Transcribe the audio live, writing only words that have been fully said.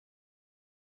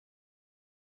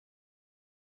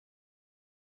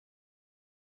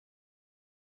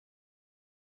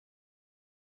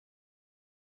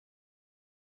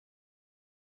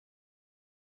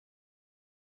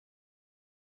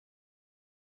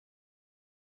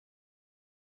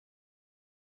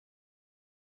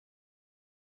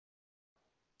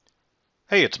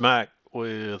Hey, it's Mac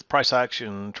with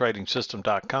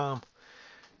PriceActionTradingSystem.com,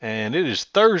 and it is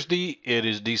Thursday. It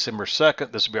is December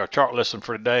 2nd. This will be our chart lesson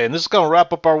for today, and this is going to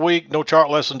wrap up our week. No chart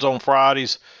lessons on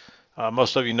Fridays.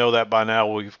 Most of you know that by now.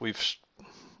 We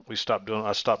stopped doing.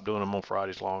 I stopped doing them on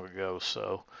Fridays long ago.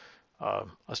 So I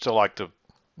still like to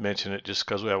mention it just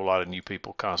because we have a lot of new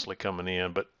people constantly coming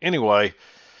in. But anyway,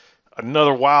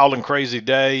 another wild and crazy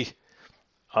day.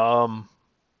 Um,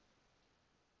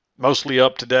 Mostly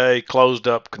up today. Closed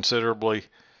up considerably.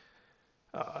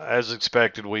 As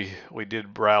expected, we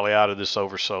did rally out of this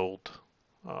oversold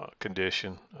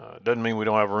condition. Doesn't mean we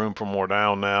don't have room for more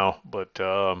down now, but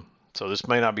so this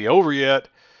may not be over yet,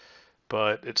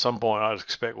 but at some point I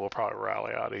expect we'll probably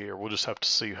rally out of here. We'll just have to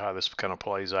see how this kind of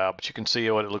plays out. But you can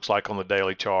see what it looks like on the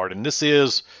daily chart, and this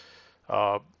is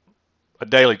uh, a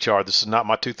daily chart. This is not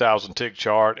my 2,000 tick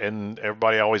chart, and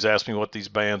everybody always asks me what these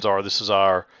bands are. This is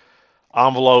our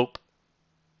envelope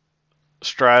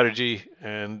strategy,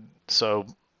 and so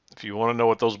if you want to know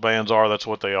what those bands are, that's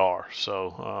what they are.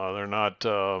 So they're not.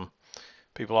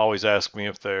 People always ask me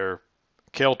if they're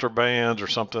Kelter bands or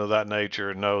something of that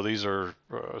nature. No, these are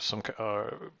some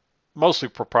mostly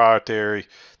proprietary.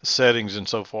 The settings and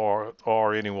so far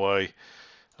are anyway,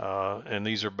 and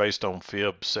these are based on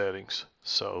fib settings.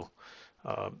 So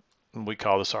uh, we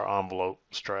call this our envelope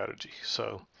strategy.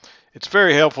 So it's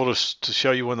very helpful to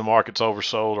show you when the market's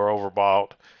oversold or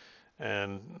overbought,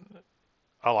 and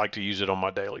I like to use it on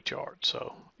my daily chart.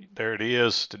 So there it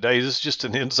is. Today, this is just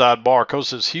an inside bar.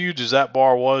 Because as huge as that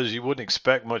bar was, you wouldn't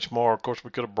expect much more. Of course,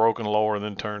 we could have broken lower and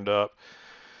then turned up.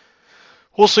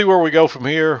 We'll see where we go from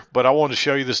here, but I wanted to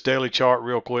show you this daily chart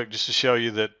real quick just to show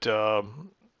you that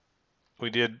we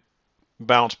did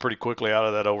bounce pretty quickly out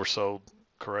of that oversold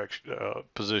correction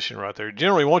position right there.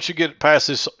 Generally, once you get past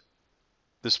this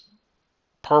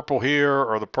purple here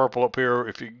or the purple up here,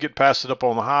 if you get past it up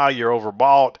on the high, you're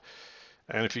overbought.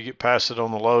 And if you get past it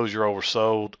on the lows, you're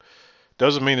oversold.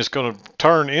 Doesn't mean it's going to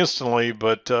turn instantly,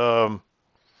 but I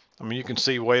mean, you can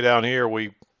see way down here,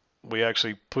 we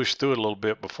actually pushed through it a little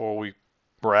bit before we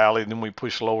rallied, and then we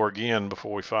pushed lower again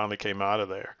before we finally came out of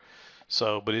there.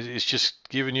 So, but it's just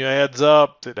giving you a heads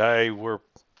up that, hey, we're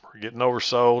getting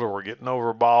oversold, or we're getting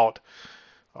overbought,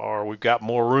 or we've got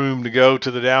more room to go to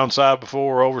the downside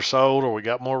before we're oversold, or we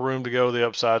got more room to go to the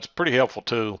upside. It's a pretty helpful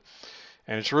tool,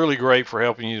 and it's really great for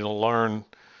helping you to learn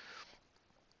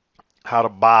how to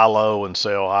buy low and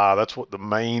sell high. That's what the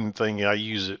main thing I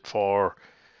use it for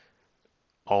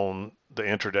on the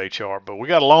intraday chart. But we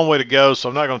got a long way to go, so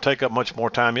I'm not going to take up much more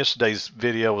time. Yesterday's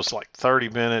video was like 30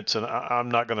 minutes, and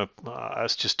I'm not going to,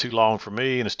 that's just too long for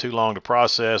me, and it's too long to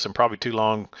process, and probably too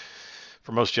long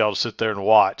for most of y'all to sit there and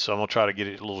watch. So I'm going to try to get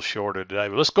it a little shorter today.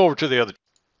 But let's go over to the other.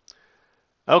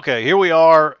 Okay, here we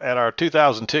are at our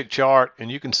 2,000 tick chart,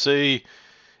 and you can see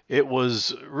it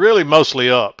was really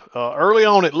mostly up. Early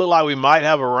on, it looked like we might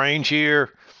have a range here,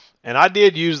 and I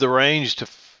did use the range to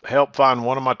help find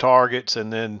one of my targets,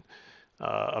 and then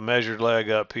a measured leg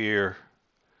up here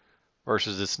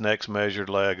versus this next measured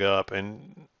leg up.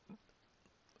 And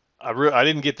I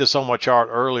didn't get this on my chart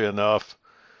early enough,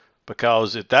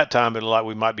 because at that time it looked like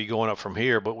we might be going up from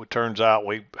here, but it turns out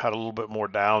we had a little bit more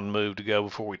down move to go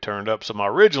before we turned up. So my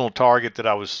original target that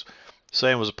I was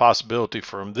saying was a possibility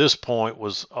from this point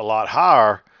was a lot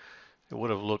higher. It would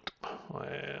have looked, well,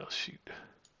 shoot.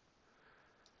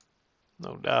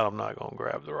 No doubt I'm not going to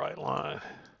grab the right line.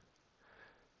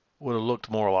 Would have looked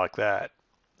more like that.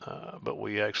 But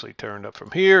we actually turned up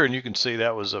from here, and you can see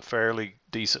that was a fairly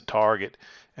decent target.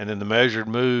 And then the measured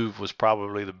move was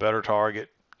probably the better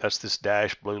target. That's this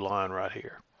dashed blue line right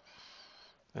here.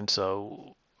 And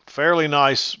so fairly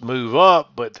nice move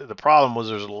up, but the problem was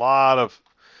there's a lot of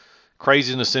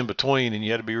craziness in between, and you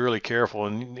had to be really careful.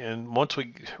 And once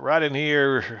we right in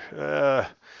here,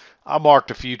 I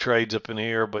marked a few trades up in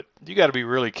here, but you got to be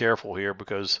really careful here,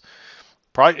 because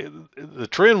probably the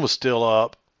trend was still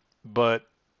up, but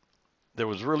there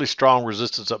was really strong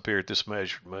resistance up here at this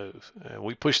measured move, and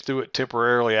we pushed through it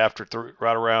temporarily after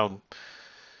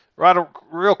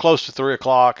real close to 3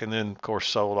 o'clock, and then of course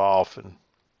sold off and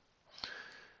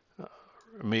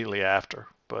immediately after.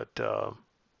 But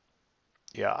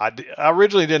yeah, I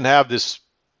originally didn't have this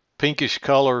pinkish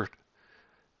color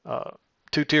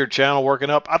two-tiered channel working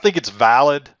up. I think it's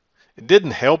valid. It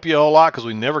didn't help you a whole lot because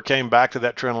we never came back to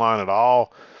that trend line at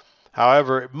all.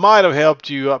 However, it might have helped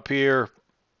you up here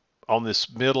on this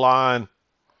midline.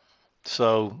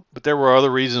 So, but there were other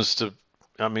reasons to,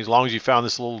 I mean, as long as you found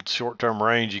this little short-term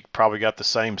range, you probably got the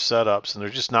same setups, and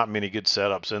there's just not many good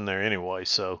setups in there anyway.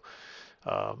 So,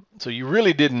 so you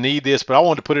really didn't need this, but I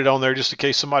wanted to put it on there just in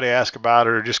case somebody asked about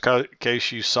it, or just in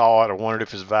case you saw it or wondered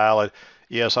if it's valid.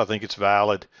 yes, I think it's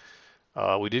valid.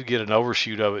 We did get an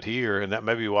overshoot of it here, and that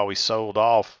may be why we sold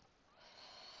off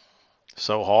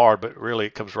so hard, but really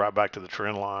it comes right back to the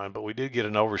trend line. But we did get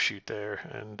an overshoot there,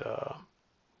 and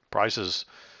prices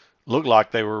looked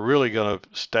like they were really going to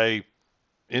stay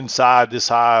inside this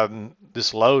high and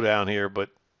this low down here, but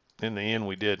in the end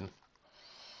we didn't.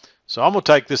 So I'm gonna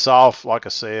take this off. Like I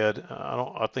said,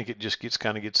 I think it just gets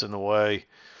in the way,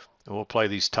 and we'll play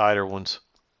these tighter ones.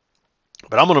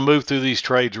 But I'm gonna move through these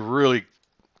trades really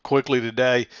quickly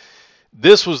today.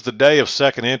 This was the day of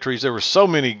second entries. There were so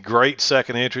many great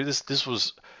second entries. This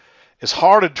was as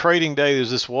hard a trading day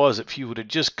as this was. If you would have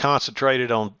just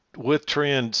concentrated on with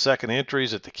trend second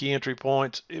entries at the key entry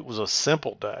points, it was a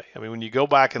simple day. I mean, when you go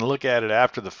back and look at it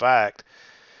after the fact,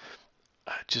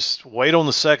 just wait on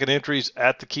the second entries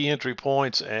at the key entry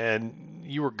points and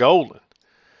you were golden.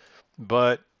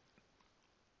 But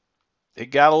it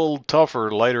got a little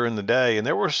tougher later in the day, and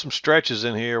there were some stretches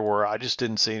in here where I just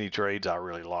didn't see any trades I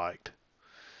really liked.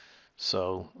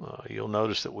 So you'll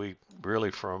notice that we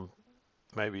really, from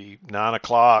maybe 9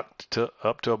 o'clock to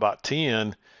up to about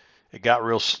 10, it got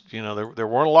real, there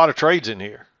weren't a lot of trades in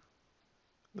here.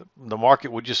 The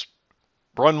market would just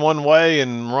run one way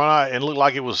and run out and look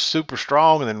like it was super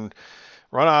strong and then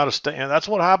run out of steam. That's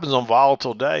what happens on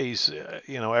volatile days.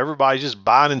 Everybody's just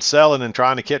buying and selling and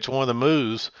trying to catch one of the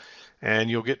moves, and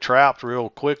you'll get trapped real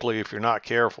quickly if you're not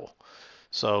careful.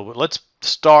 So but let's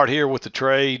start here with the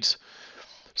trades.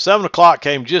 7 o'clock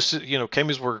came came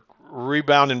as we're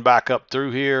rebounding back up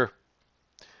through here.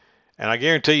 And I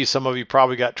guarantee you some of you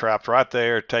probably got trapped right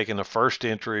there, taking the first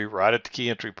entry right at the key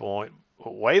entry point.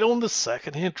 But wait on the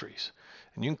second entries.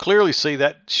 And you can clearly see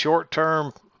that short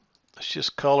term, let's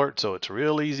just color it so it's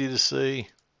real easy to see.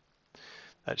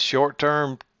 That short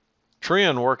term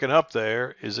trend working up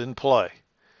there is in play.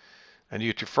 And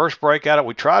you get your first break at it.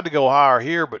 We tried to go higher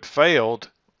here but failed.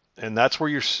 And that's where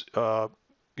your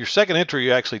second entry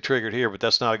you actually triggered here, but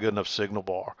that's not a good enough signal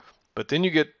bar. But then you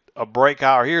get a break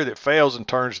higher here that fails and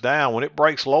turns down. When it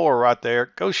breaks lower right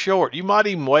there, go short. You might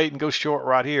even wait and go short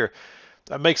right here.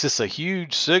 That makes this a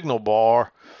huge signal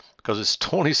bar because it's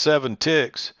 27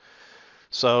 ticks.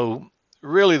 So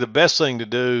really the best thing to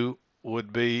do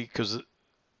would be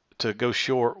to go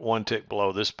short one tick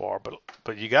below this bar.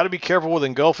 But you got to be careful with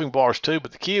engulfing bars too.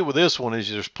 But the key with this one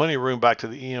is there's plenty of room back to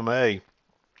the EMA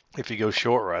if you go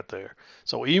short right there.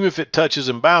 So even if it touches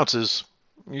and bounces,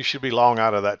 you should be long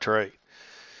out of that trade.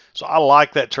 So I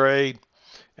like that trade.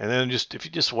 And then if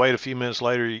you just wait a few minutes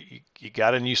later, you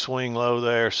got a new swing low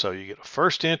there. So you get a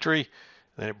first entry,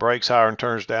 then it breaks higher and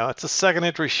turns down. It's a second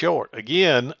entry short.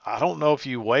 Again, I don't know if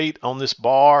you wait on this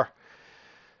bar.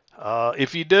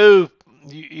 If you do,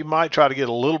 you might try to get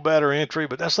a little better entry,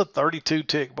 but that's a 32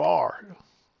 tick bar.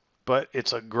 But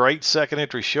it's a great second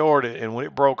entry short, and when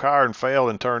it broke higher and failed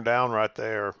and turned down right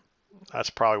there, that's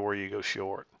probably where you go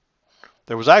short.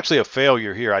 There was actually a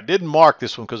failure here. I didn't mark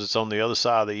this one because it's on the other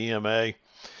side of the EMA.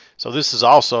 So this is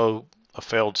also a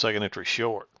failed second entry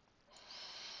short.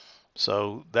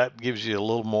 So that gives you a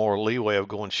little more leeway of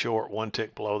going short one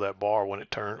tick below that bar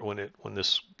when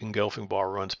this engulfing bar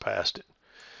runs past it.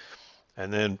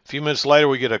 And then a few minutes later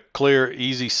we get a clear,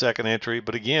 easy second entry.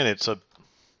 But again, it's a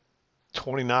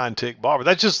 29 tick bar. But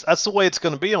that's the way it's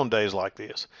going to be on days like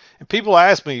this. And people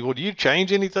ask me, well, do you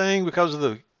change anything because of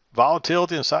the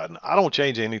volatility inside? I don't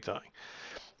change anything.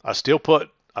 I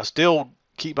still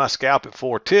keep my scalp at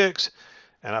 4 ticks,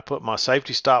 and I put my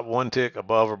safety stop 1 tick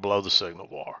above or below the signal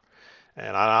bar.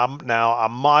 And I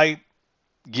might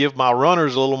give my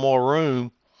runners a little more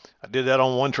room. I did that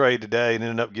on one trade today and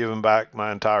ended up giving back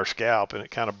my entire scalp, and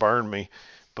it kind of burned me.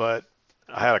 But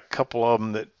I had a couple of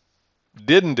them that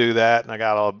didn't do that, and I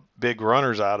got a big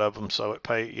runners out of them, so it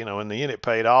paid. In the end, it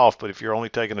paid off. But if you're only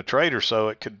taking a trade or so,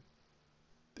 it could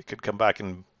come back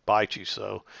and bite you.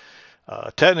 So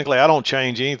technically, I don't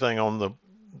change anything on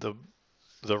the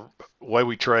way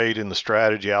we trade in the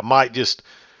strategy. I might just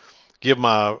give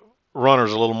my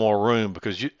runners a little more room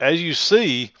because as you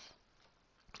see,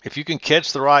 if you can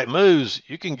catch the right moves,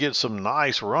 you can get some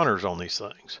nice runners on these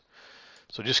things.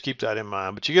 So just keep that in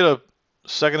mind. But you get a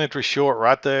second entry short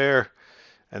right there,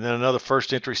 and then another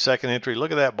first entry, second entry.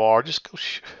 Look at that bar. Just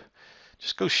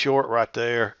go short right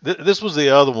there. This was the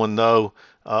other one though.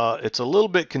 It's a little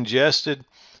bit congested,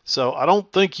 so I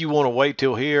don't think you want to wait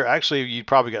till here. Actually, you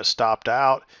probably got stopped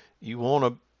out. You want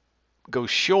to go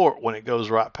short when it goes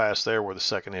right past there where the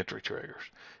second entry triggers,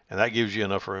 and that gives you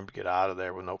enough room to get out of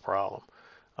there with no problem.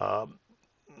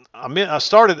 I meant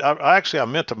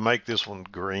to make this one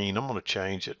green. I'm going to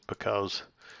change it because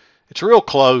it's real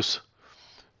close,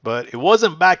 but it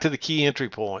wasn't back to the key entry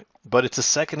point, but it's a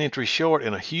second entry short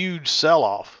and a huge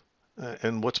sell-off.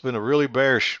 and what's been a really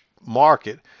bearish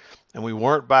market, and we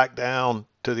weren't back down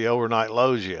to the overnight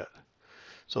lows yet.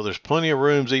 So there's plenty of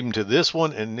rooms even to this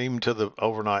one and even to the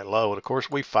overnight low. And of course,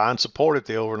 we find support at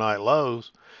the overnight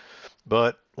lows.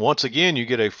 But once again, you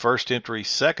get a first entry,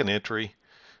 second entry.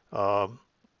 Um,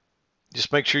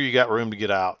 just make sure you got room to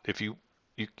get out. If you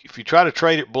try to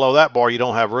trade it below that bar, you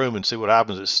don't have room, and see what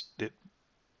happens.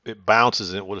 It bounces,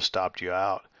 and it would have stopped you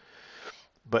out.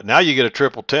 But now you get a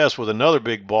triple test with another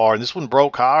big bar, and this one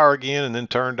broke higher again and then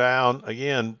turned down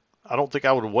again. I don't think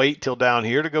I would wait till down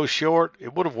here to go short.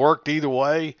 It would have worked either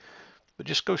way, but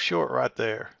just go short right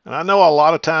there. And I know a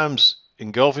lot of times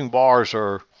engulfing bars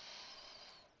are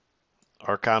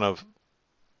kind of,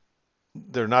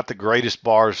 they're not the greatest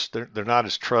bars. They're not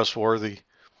as trustworthy,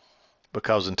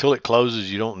 because until it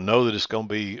closes, you don't know that it's going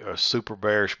to be a super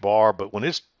bearish bar. But when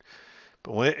it's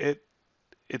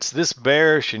this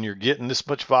bearish and you're getting this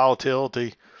much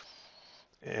volatility,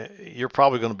 you're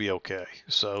probably going to be okay.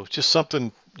 So just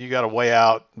something you got to weigh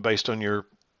out based on your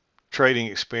trading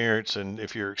experience. And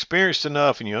if you're experienced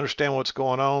enough and you understand what's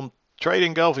going on, trade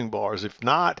engulfing bars. If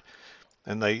not,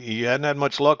 and you hadn't had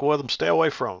much luck with them, stay away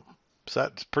from them. So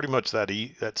that's pretty much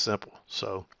that simple.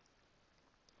 So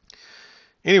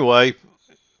anyway,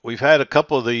 we've had a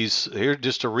couple of these here,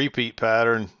 just a repeat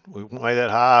pattern. We made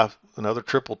that high, another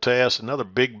triple test, another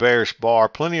big bearish bar,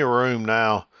 plenty of room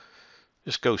now.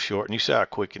 Just go short, and you see how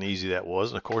quick and easy that was.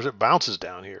 And of course, it bounces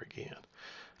down here again.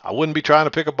 I wouldn't be trying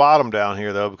to pick a bottom down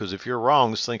here, though, because if you're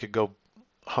wrong, this thing could go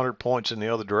 100 points in the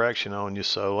other direction on you.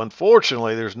 So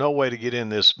unfortunately, there's no way to get in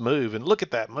this move. And look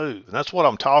at that move. And that's what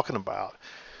I'm talking about.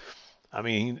 I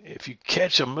mean, if you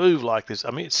catch a move like this, I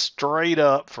mean, it's straight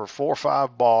up for 4 or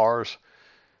 5 bars.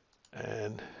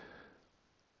 And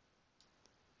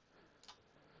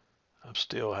I'm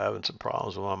still having some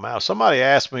problems with my mouse. Somebody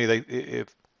asked me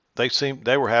if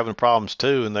they were having problems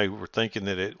too, and they were thinking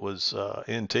that it was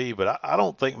NT, but I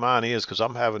don't think mine is, because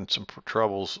I'm having some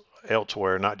troubles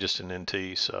elsewhere, not just in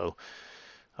NT. So,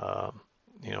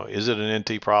 is it an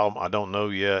NT problem? I don't know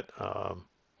yet.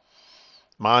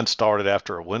 Mine started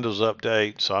after a Windows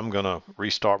update, so I'm going to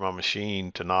restart my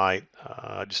machine tonight.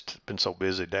 I just been so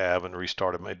busy today, I haven't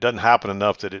restarted. It doesn't happen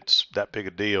enough that it's that big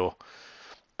a deal.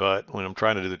 But when I'm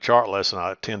trying to do the chart lesson,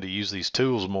 I tend to use these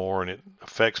tools more, and it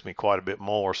affects me quite a bit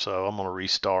more. So I'm going to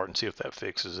restart and see if that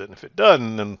fixes it. And if it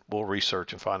doesn't, then we'll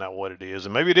research and find out what it is.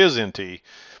 And maybe it is NT,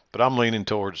 but I'm leaning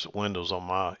towards Windows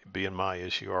on being my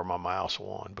issue, or my mouse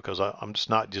one, because I'm just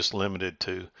not just limited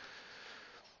to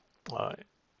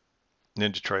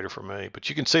NinjaTrader for me. But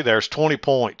you can see there's 20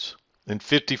 points in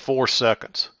 54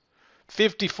 seconds.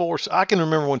 54. I can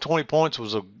remember when 20 points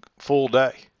was a full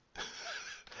day.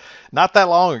 Not that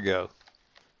long ago.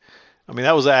 I mean,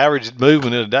 that was the average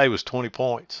movement in a day, was 20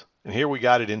 points. And here we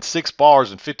got it in 6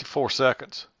 bars in 54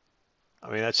 seconds. I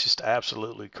mean, that's just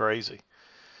absolutely crazy.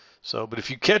 So, but if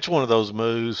you catch one of those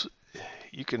moves,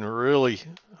 you can really,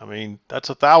 I mean, that's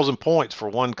 1,000 points for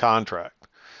one contract.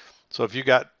 So if you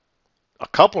got a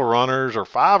couple of runners or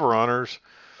 5 runners,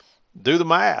 do the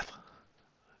math.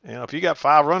 If you got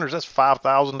 5 runners, that's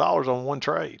 $5,000 on one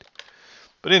trade.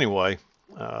 But anyway,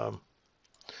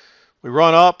 we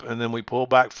run up, and then we pull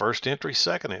back, first entry,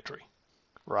 second entry,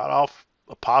 right off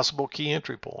a possible key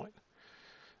entry point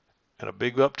and a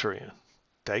big uptrend.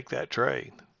 Take that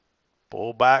trade,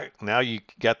 pull back. Now you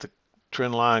got the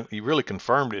trend line. You really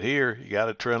confirmed it here. You got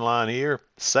a trend line here,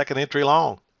 second entry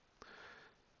long.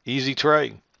 Easy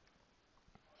trade.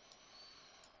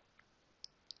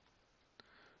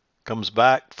 Comes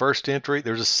back, first entry.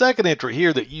 There's a second entry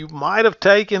here that you might have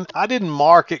taken. I didn't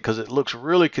mark it because it looks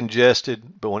really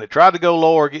congested, but when it tried to go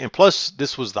lower again, and plus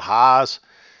this was the highs,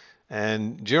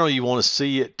 and generally you want to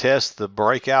see it test the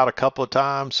breakout a couple of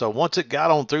times. So once it got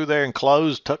on through there and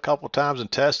closed a couple of times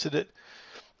and tested it,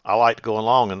 I liked going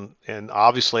long, and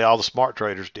obviously all the smart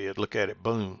traders did. Look at it,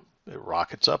 boom, it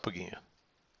rockets up again.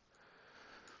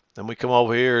 Then we come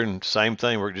over here, and same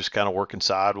thing, we're just kind of working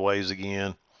sideways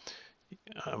again.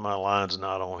 My line's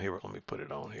not on here, but let me put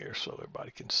it on here so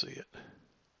everybody can see it.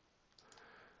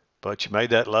 But you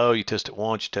made that low, you test it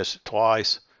once, you test it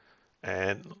twice,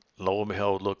 and lo and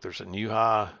behold, look, there's a new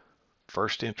high,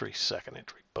 first entry, second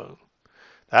entry, boom.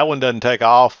 That one doesn't take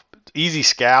off. Easy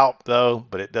scalp though,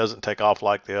 but it doesn't take off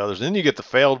like the others. Then you get the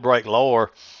failed break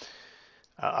lower.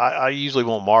 I usually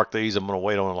won't mark these. I'm going to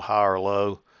wait on a high or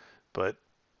low, but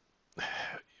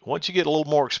once you get a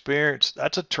little more experience,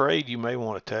 that's a trade you may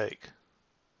want to take.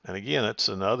 And again, that's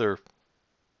another,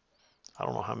 I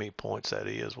don't know how many points that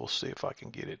is. We'll see if I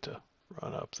can get it to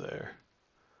run up there.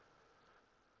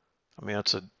 I mean,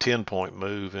 that's a 10-point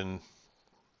move, and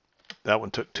that one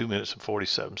took 2 minutes and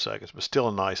 47 seconds, but still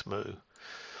a nice move.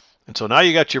 And so now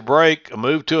you got your break, a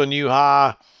move to a new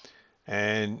high,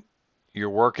 and you're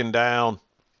working down,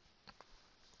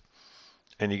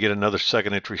 and you get another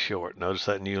second entry short. Notice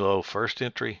that new low, first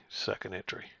entry, second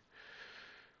entry.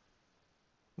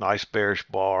 Nice bearish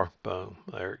bar, boom,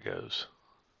 there it goes.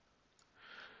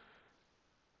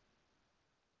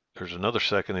 There's another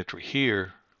second entry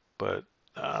here, but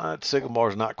that signal bar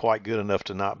is not quite good enough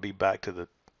to not be back to the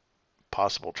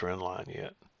possible trend line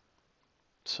yet.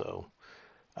 So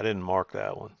I didn't mark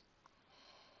that one.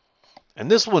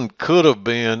 And this one could have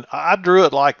been, I drew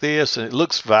it like this and it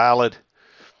looks valid,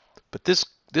 but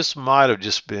this might have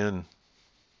just been,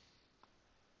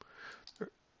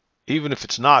 even if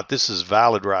it's not, this is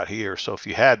valid right here. So if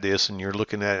you had this and you're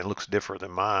looking at it, it looks different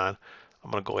than mine. I'm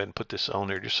going to go ahead and put this on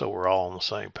there just so we're all on the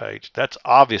same page. That's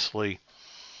obviously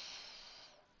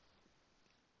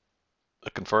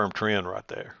a confirmed trend right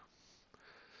there.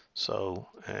 So,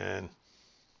 and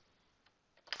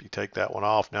if you take that one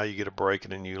off, now you get a break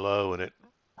and a new low, and it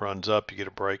runs up. You get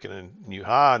a break and a new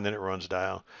high, and then it runs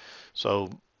down. So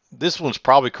this one's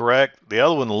probably correct. The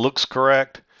other one looks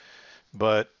correct,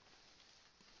 but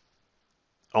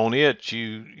on it,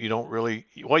 you don't really,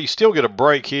 well, you still get a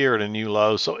break here and a new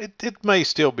low, so it may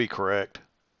still be correct.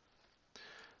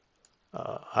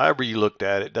 However you looked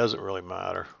at it, doesn't really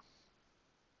matter.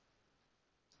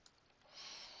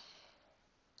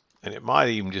 And it might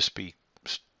even just be,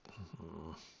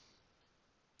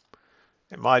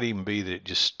 it might even be that it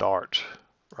just starts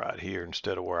right here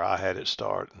instead of where I had it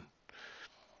start.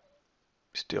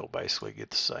 Still basically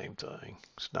get the same thing.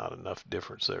 It's not enough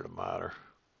difference there to matter.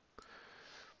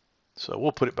 So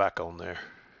we'll put it back on there.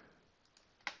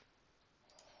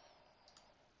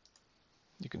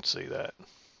 You can see that.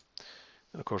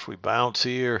 And of course we bounce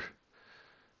here.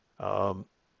 I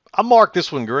marked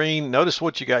this one green. Notice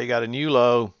what you got. You got a new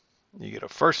low. You get a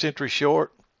first entry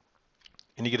short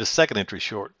and you get a second entry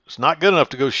short. It's not good enough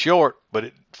to go short, but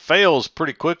it fails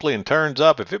pretty quickly and turns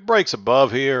up. If it breaks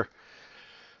above here,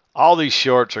 all these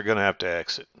shorts are going to have to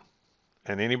exit.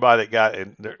 And anybody that got it,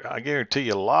 I guarantee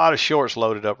you a lot of shorts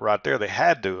loaded up right there. They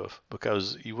had to have,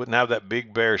 because you wouldn't have that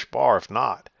big bearish bar if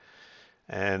not.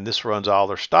 And this runs all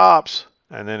their stops,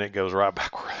 and then it goes right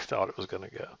back where they thought it was going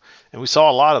to go. And we saw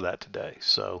a lot of that today.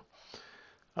 So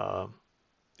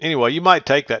anyway, you might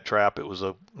take that trap. It was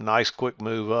a nice quick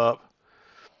move up.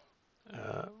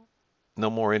 No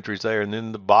more entries there, and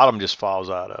then the bottom just falls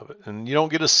out of it. And you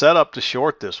don't get a setup to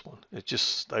short this one. It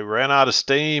just, they ran out of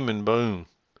steam and boom.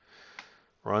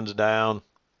 Runs down,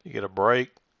 you get a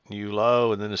break, new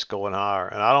low, and then it's going higher.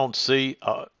 And I don't see,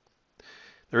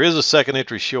 there is a second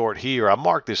entry short here. I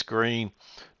marked this green.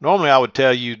 Normally I would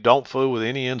tell you don't fool with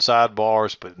any inside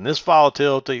bars, but in this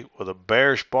volatility with a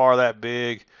bearish bar that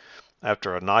big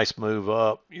after a nice move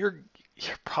up, you're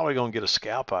probably going to get a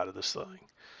scalp out of this thing.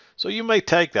 So you may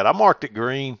take that. I marked it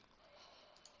green.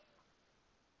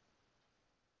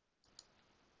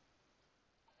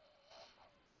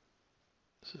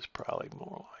 This is probably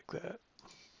more like that.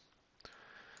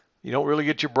 You don't really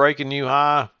get your break and new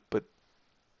high, but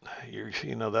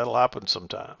you know, that'll happen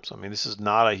sometimes. I mean, this is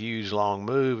not a huge long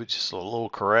move. It's just a little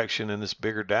correction in this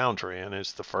bigger downtrend.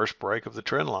 It's the first break of the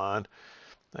trend line,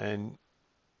 and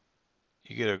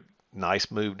you get a nice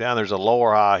move down. There's a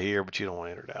lower high here, but you don't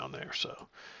want to enter down there. So,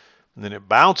 and then it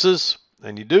bounces,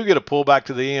 and you do get a pullback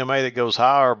to the EMA that goes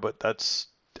higher, but that's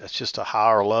just a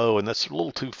higher low, and that's a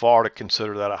little too far to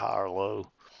consider that a higher low.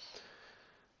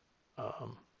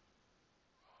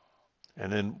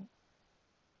 And then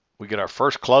we get our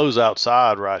first close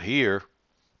outside right here.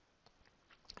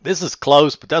 This is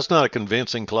close, but that's not a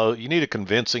convincing close. You need a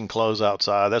convincing close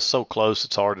outside. That's so close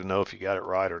it's hard to know if you got it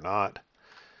right or not.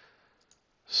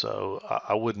 So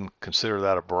I wouldn't consider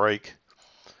that a break.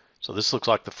 So this looks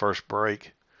like the first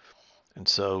break. And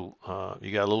so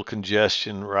you got a little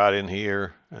congestion right in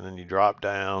here, and then you drop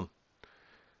down,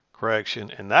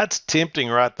 correction, and that's tempting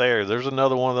right there. There's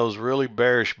another one of those really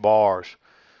bearish bars.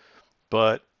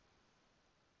 But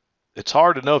it's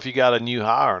hard to know if you got a new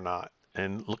high or not.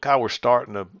 And look how we're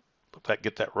starting to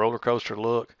get that roller coaster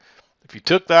look. If you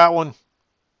took that one,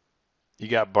 you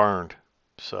got burned.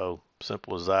 So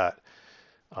simple as that.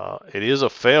 It is a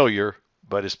failure,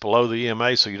 but it's below the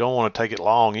EMA, so you don't want to take it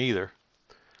long either.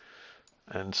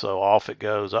 And so off it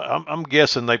goes. I'm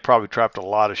guessing they probably trapped a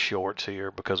lot of shorts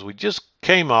here because we just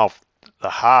came off the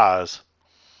highs.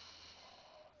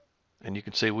 And you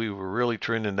can see we were really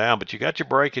trending down, but you got your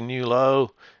break and new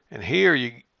low, and here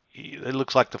it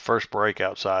looks like the first break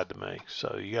outside to me.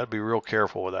 So you got to be real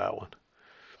careful with that one.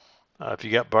 If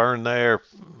you got burned there,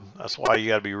 that's why you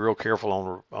got to be real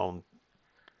careful on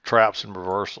traps and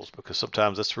reversals, because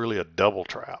sometimes that's really a double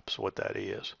trap is what that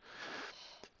is.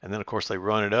 And then of course they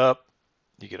run it up.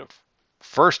 You get a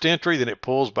first entry, then it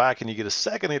pulls back and you get a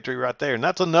second entry right there. And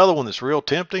that's another one that's real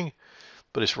tempting,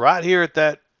 but it's right here at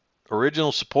that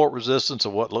original support resistance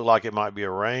of what looked like it might be a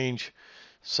range.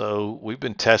 So we've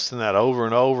been testing that over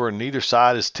and over, and neither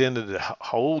side has tended to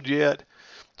hold yet.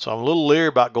 So I'm a little leery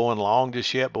about going long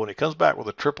just yet, but when it comes back with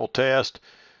a triple test,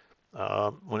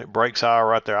 when it breaks higher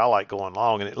right there, I like going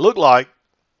long. And it looked like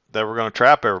they were going to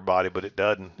trap everybody, but it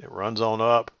doesn't. It runs on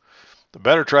up. The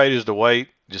better trade is to wait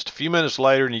just a few minutes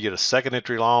later and you get a second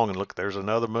entry long, and look, there's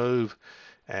another move.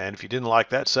 And if you didn't like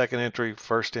that second entry,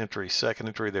 first entry, second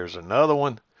entry, there's another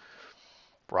one.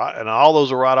 Right, and all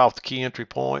those are right off the key entry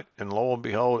point, and lo and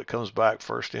behold, it comes back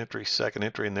first entry, second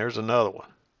entry, and there's another one.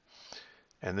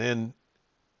 And then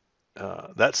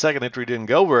that second entry didn't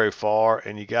go very far,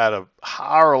 and you got a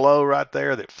higher low right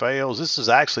there that fails. This is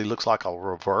actually looks like a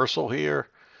reversal here.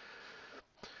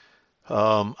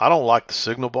 I don't like the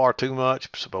signal bar too much,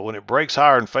 but when it breaks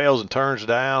higher and fails and turns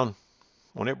down,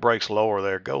 when it breaks lower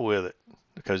there, go with it,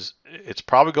 because it's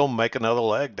probably going to make another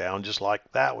leg down just like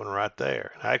that one right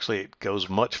there. Actually, it goes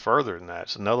much further than that.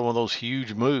 It's another one of those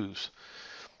huge moves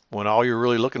when all you're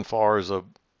really looking for is a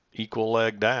equal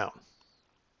leg down.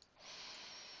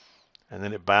 And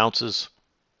then it bounces.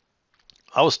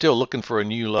 I was still looking for a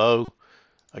new low.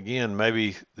 Again,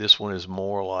 maybe this one is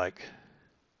more like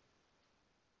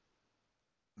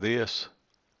this.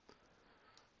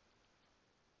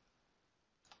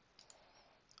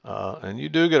 And you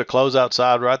do get a close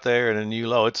outside right there and a new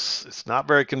low. It's not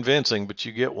very convincing, but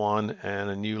you get one and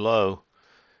a new low,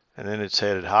 and then it's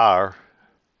headed higher.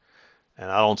 And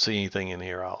I don't see anything in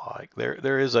here I like.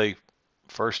 There is a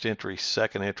first entry,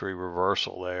 second entry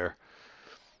reversal there,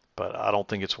 but I don't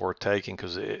think it's worth taking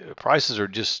because prices are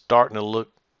just starting to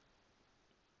look.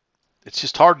 It's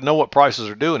just hard to know what prices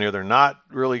are doing here. They're not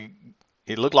really.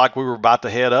 It looked like we were about to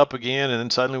head up again, and then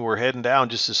suddenly we're heading down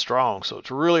just as strong. So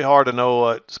it's really hard to know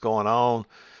what's going on.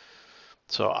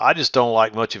 So I just don't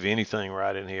like much of anything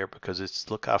right in here because it's,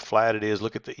 look how flat it is.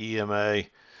 Look at the EMA.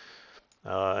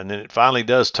 And then it finally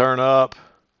does turn up.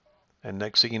 And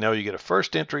next thing you know, you get a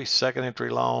first entry, second entry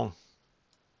long.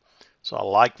 So I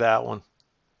like that one.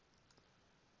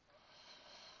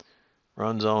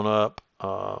 Runs on up.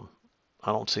 I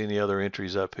don't see any other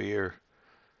entries up here.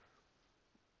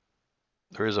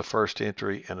 There is a first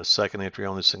entry and a second entry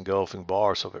on this engulfing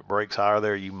bar. So if it breaks higher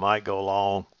there, you might go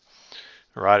long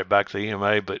and ride it back to the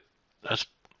EMA. But that's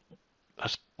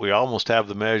we almost have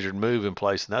the measured move in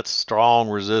place, and that's strong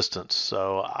resistance.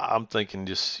 So I'm thinking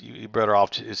just you better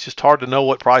off. It's just hard to know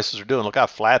what prices are doing. Look how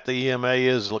flat the EMA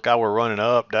is. Look how we're running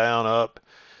up, down, up.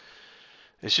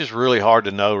 It's just really hard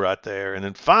to know right there. And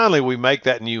then finally we make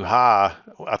that new high.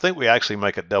 I think we actually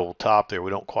make a double top there. We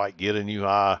don't quite get a new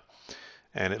high,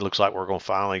 and it looks like we're going to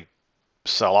finally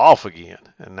sell off again.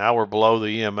 And now we're below the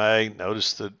EMA.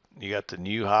 Notice that you got the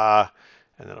new high,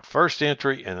 and then a first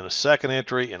entry, and then a second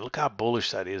entry, and look how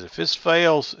bullish that is. If this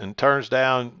fails and turns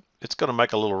down, it's going to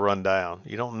make a little run down.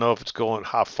 You don't know if it's going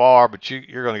how far, but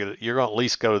you're going to at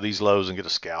least go to these lows and get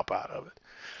a scalp out of it.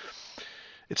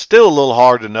 It's still a little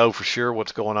hard to know for sure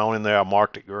what's going on in there. I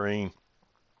marked it green.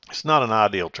 It's not an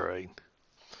ideal trade.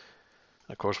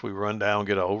 Of course, we run down,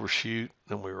 get an overshoot,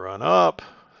 then we run up.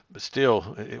 But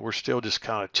still, we're still just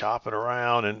kind of chopping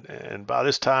around, and by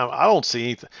this time, I don't see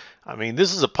anything. I mean,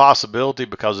 this is a possibility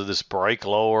because of this break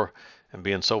lower and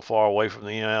being so far away from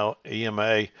the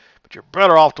EMA, but you're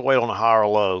better off to wait on a higher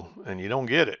low, and you don't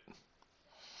get it.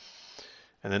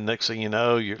 And then next thing you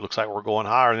know, it looks like we're going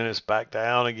higher, and then it's back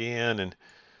down again, and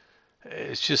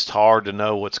it's just hard to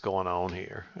know what's going on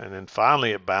here. And then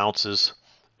finally it bounces,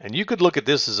 and you could look at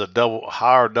this as a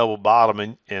higher double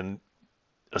bottom, and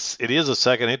it is a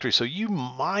second entry, so you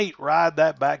might ride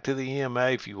that back to the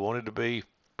EMA if you wanted to be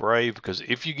brave, because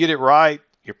if you get it right,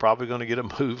 you're probably going to get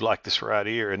a move like this right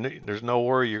here, and there's no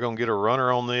worry you're going to get a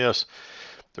runner on this.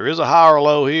 There is a higher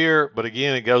low here, but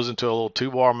again, it goes into a little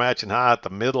two-bar matching high at the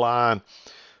midline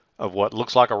of what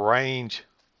looks like a range.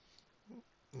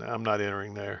 I'm not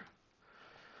entering there.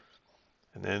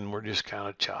 And then we're just kind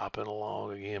of chopping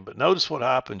along again, but notice what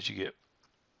happens. You get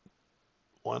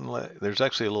one leg, there's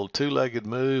actually a little two-legged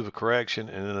move, a correction,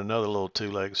 and then another little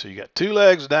two-legged. So you got two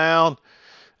legs down,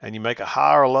 and you make a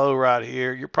higher low right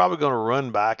here. You're probably going to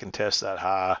run back and test that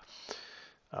high.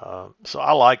 So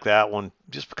I like that one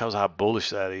just because of how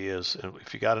bullish that is, and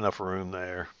if you got enough room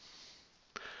there.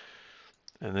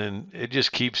 And then it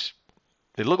just keeps.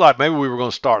 It looked like maybe we were going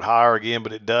to start higher again,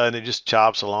 but it doesn't. It just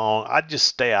chops along. I'd just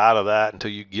stay out of that until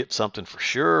you get something for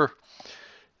sure.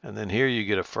 And then here you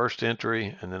get a first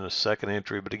entry and then a second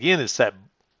entry. But again, it's that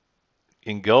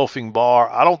engulfing bar.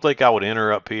 I don't think I would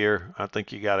enter up here. I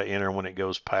think you got to enter when it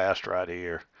goes past right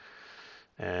here.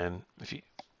 And if you,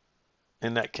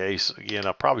 in that case, again,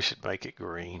 I probably should make it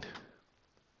green.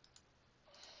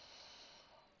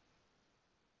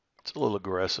 It's a little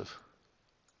aggressive.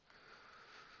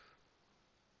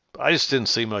 But I just didn't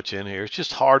see much in here. It's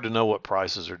just hard to know what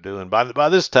prices are doing. By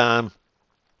this time,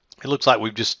 it looks like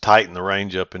we've just tightened the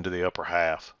range up into the upper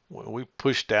half. We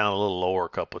pushed down a little lower a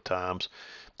couple of times.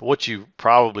 But what you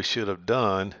probably should have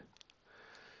done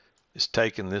is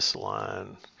taken this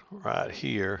line right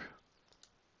here.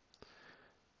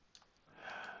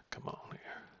 Come on here.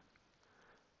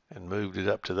 And moved it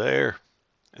up to there.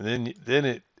 And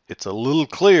then it's a little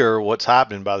clearer what's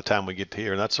happening by the time we get to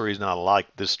here. And that's the reason I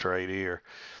like this trade here.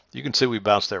 You can see we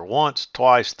bounced there once,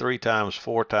 twice, 3 times,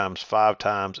 4 times, 5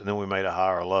 times, and then we made a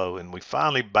higher low. And we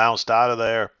finally bounced out of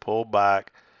there, pulled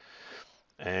back.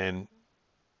 And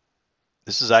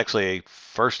this is actually a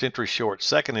first entry short,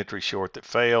 second entry short that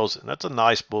fails. And that's a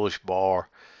nice bullish bar.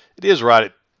 It is right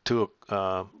at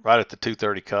right at the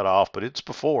 230 cutoff, but it's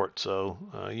before it. So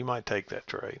you might take that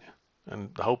trade.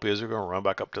 And the hope is they're going to run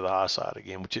back up to the high side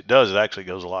again, which it does. It actually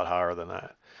goes a lot higher than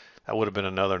that. That would have been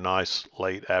another nice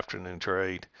late afternoon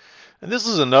trade. And this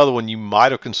is another one you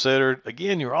might have considered.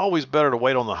 Again, you're always better to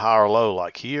wait on the higher low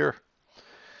like here.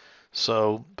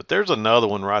 So, but there's another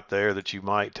one right there that you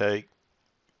might take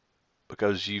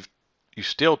because you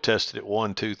still tested it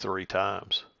 1, 2, 3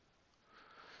 times.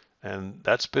 And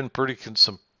that's been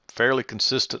some fairly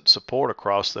consistent support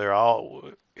across there.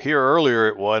 Here earlier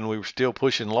it wasn't. We were still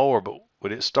pushing lower, but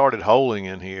when it started holding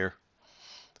in here,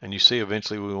 and you see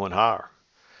eventually we went higher.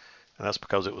 And that's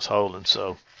because it was holding.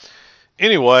 So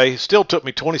anyway, still took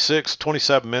me 26,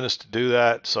 27 minutes to do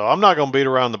that. So I'm not going to beat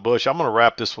around the bush. I'm going to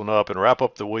wrap this one up and wrap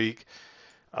up the week.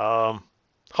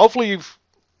 Hopefully you've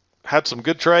had some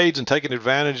good trades and taken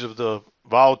advantage of the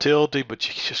volatility, but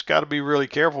you just got to be really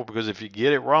careful because if you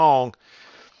get it wrong,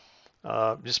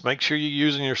 just make sure you're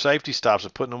using your safety stops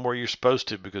and putting them where you're supposed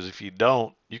to, because if you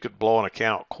don't, you could blow an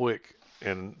account quick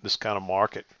in this kind of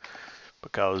market.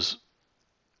 Because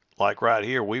like right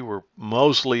here, we were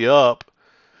mostly up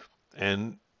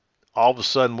and all of a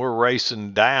sudden we're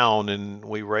racing down, and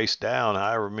we race down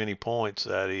however many points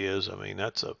that is. I mean,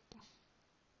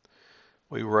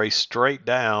 we race straight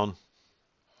down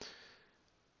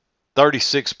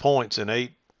 36 points in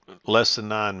less than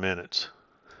 9 minutes.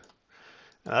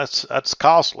 That's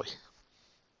costly,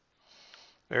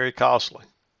 very costly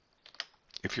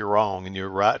if you're wrong and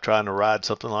you're trying to ride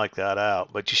something like that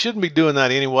out. But you shouldn't be doing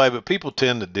that anyway, but people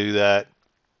tend to do that.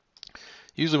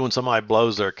 Usually when somebody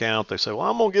blows their account, they say, well,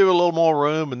 I'm going to give it a little more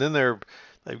room, and then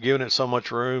they've given it so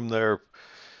much room, they're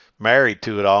married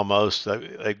to it almost.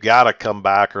 They've got to come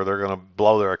back or they're going to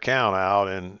blow their account out,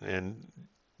 and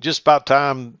just about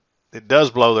time it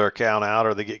does blow their account out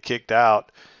or they get kicked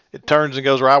out, it turns and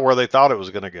goes right where they thought it was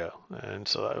going to go. And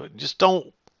so just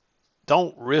don't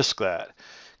risk that,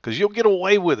 because you'll get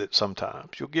away with it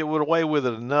sometimes. You'll get away with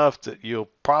it enough that you'll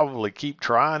probably keep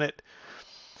trying it,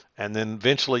 and then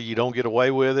eventually you don't get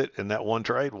away with it, and that one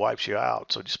trade wipes you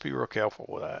out. So just be real careful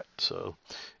with that. So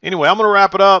anyway, I'm going to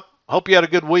wrap it up. Hope you had a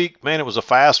good week. Man, it was a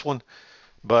fast one,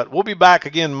 but we'll be back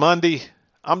again Monday.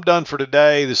 I'm done for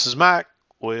today. This is Mac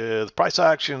with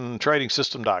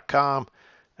PriceActionTradingSystem.com,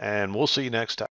 and we'll see you next time.